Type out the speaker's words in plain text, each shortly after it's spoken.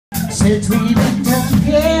Since we've been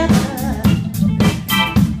together,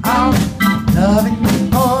 all loving you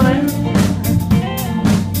more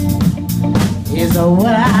is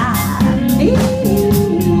what I need.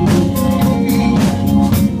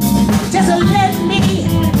 Just let me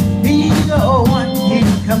be the one you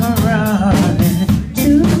come running to.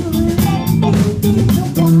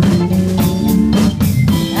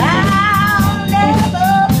 I'll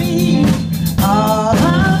never be all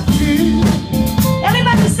of you.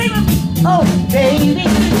 Everybody sing with me. Oh, baby.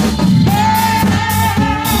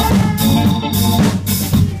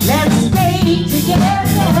 Let's stay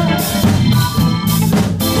together,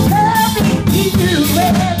 loving you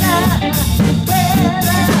whether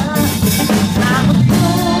I'm a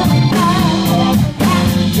fool,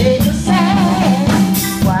 take a sad.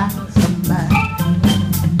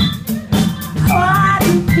 Why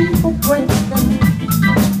do people break them?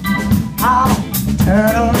 Oh,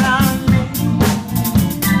 turn around me.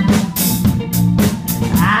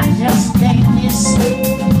 I just can't escape.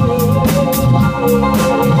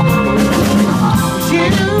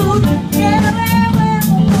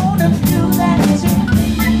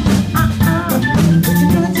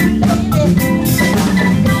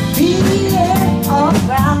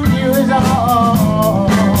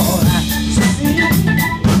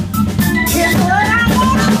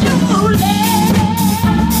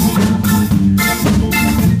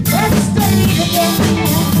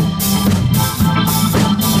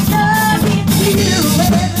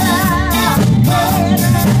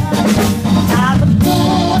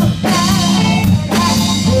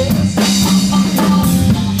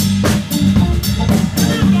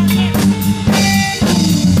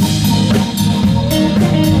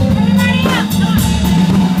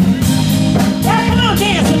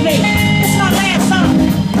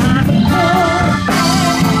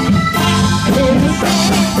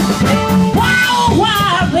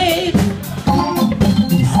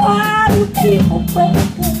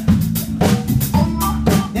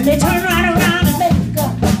 Then they turn right around and make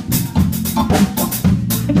up.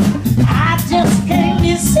 I just can't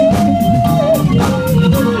deceive.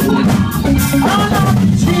 Oh no,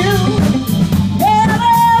 you never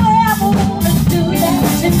ever wanna do that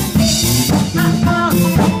to me.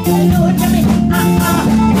 Do it to me.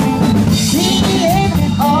 Being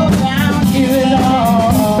all around you is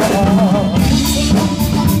all.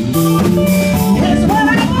 Here's what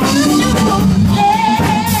I want to do.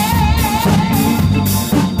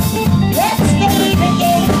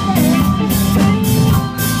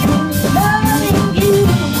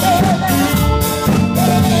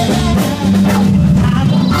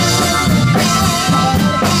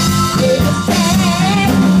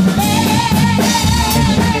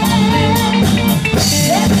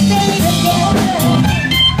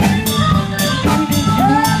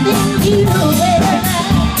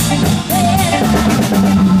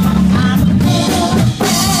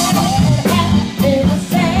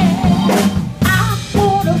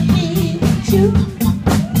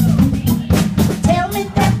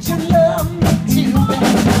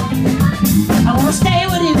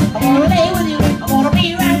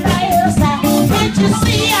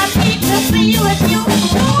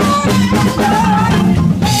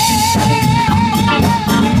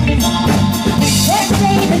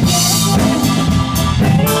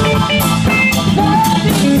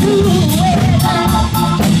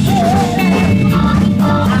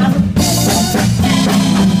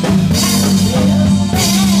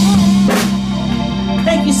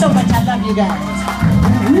 Thank you so much. I love you guys.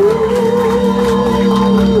 Ooh.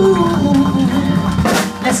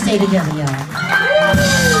 Let's stay together, y'all.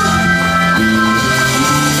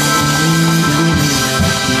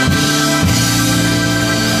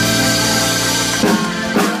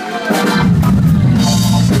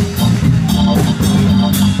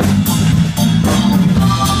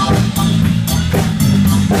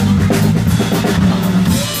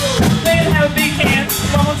 Let's have a big hand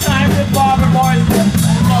one more time with Barbara Morison.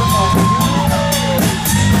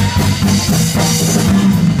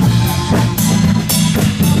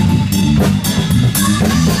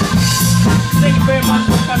 Thank you very much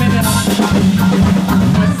for coming in.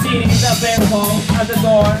 We're seating the band hall at the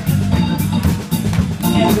door.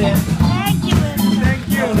 And then, thank you.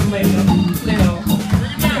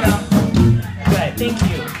 Right, thank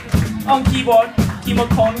you. On keyboard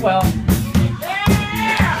Cornwell.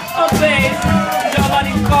 On bass,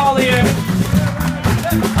 Giovanni Collier.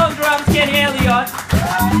 On drums, Kenny Elliott.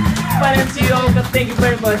 My name's Ooka. Thank you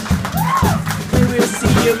very much. We will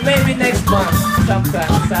see you maybe next month,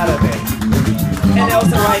 sometime Saturday. And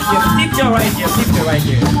also right here, tip jar right here.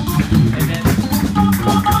 And then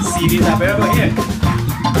CDs are available here.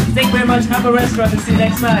 Thank you very much. Have a restaurant and see you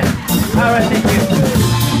next time. All right, thank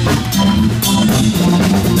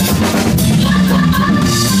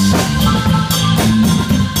you.